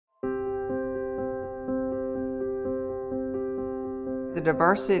the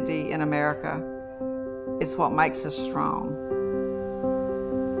diversity in America is what makes us strong.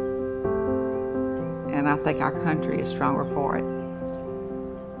 And I think our country is stronger for it.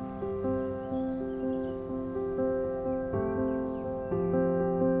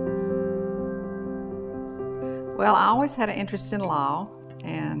 Well, I always had an interest in law,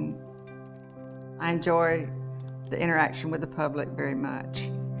 and I enjoy the interaction with the public very much.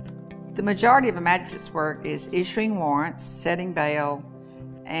 The majority of a magistrate's work is issuing warrants, setting bail,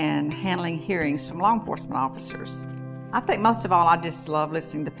 and handling hearings from law enforcement officers. I think most of all, I just love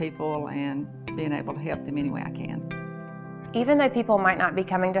listening to people and being able to help them any way I can. Even though people might not be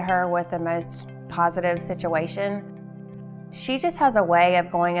coming to her with the most positive situation, she just has a way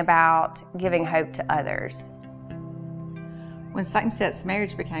of going about giving hope to others. When same-sex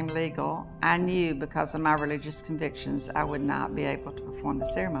marriage became legal, I knew because of my religious convictions I would not be able to perform the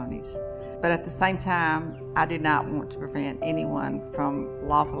ceremonies. But at the same time, I did not want to prevent anyone from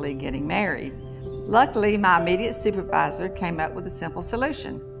lawfully getting married. Luckily, my immediate supervisor came up with a simple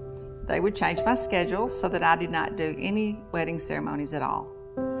solution. They would change my schedule so that I did not do any wedding ceremonies at all.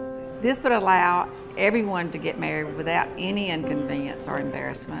 This would allow everyone to get married without any inconvenience or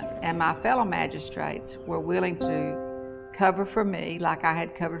embarrassment, and my fellow magistrates were willing to cover for me like I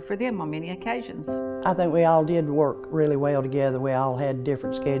had covered for them on many occasions. I think we all did work really well together. We all had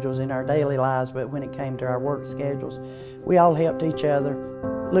different schedules in our daily lives, but when it came to our work schedules, we all helped each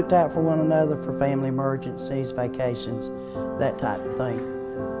other, looked out for one another for family emergencies, vacations, that type of thing.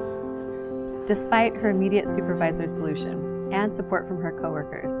 Despite her immediate supervisor's solution and support from her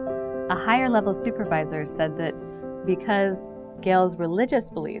coworkers, a higher level supervisor said that because Gayle's religious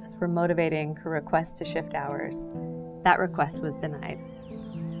beliefs were motivating her request to shift hours, that request was denied.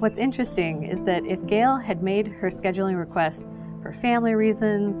 What's interesting is that if Gayle had made her scheduling request for family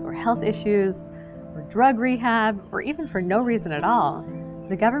reasons or health issues or drug rehab or even for no reason at all,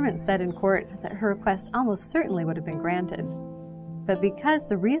 the government said in court that her request almost certainly would have been granted. But because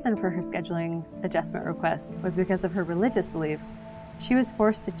the reason for her scheduling adjustment request was because of her religious beliefs, she was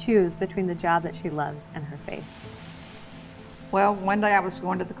forced to choose between the job that she loves and her faith. Well, one day I was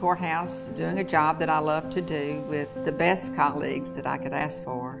going to the courthouse doing a job that I love to do with the best colleagues that I could ask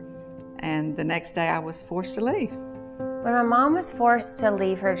for. And the next day I was forced to leave. When my mom was forced to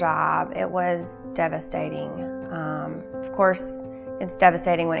leave her job, it was devastating. Of course, it's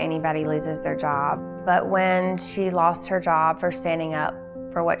devastating when anybody loses their job. But when she lost her job for standing up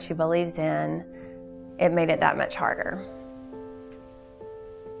for what she believes in, it made it that much harder.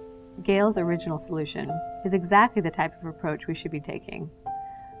 Gayle's original solution is exactly the type of approach we should be taking.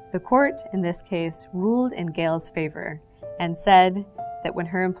 The court, in this case, ruled in Gayle's favor and said that when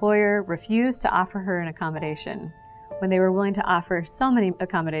her employer refused to offer her an accommodation, when they were willing to offer so many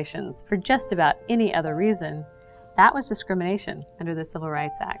accommodations for just about any other reason, that was discrimination under the Civil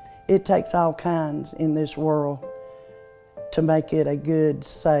Rights Act. It takes all kinds in this world to make it a good,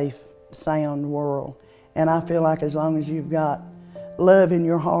 safe, sound world. And I feel like as long as you've got love in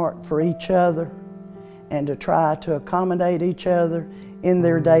your heart for each other and to try to accommodate each other in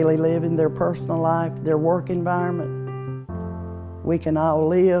their daily living, their personal life, their work environment, we can all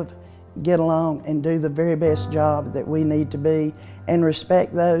live, get along, and do the very best job that we need to be and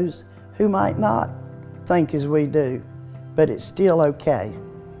respect those who might not think as we do, but it's still okay.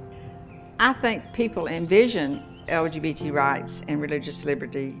 I think people envision LGBT rights and religious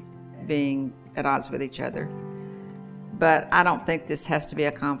liberty being at odds with each other. But I don't think this has to be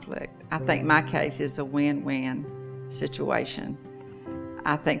a conflict. I think my case is a win-win situation.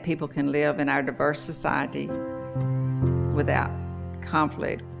 I think people can live in our diverse society without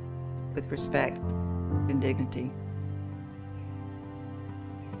conflict, with respect and dignity.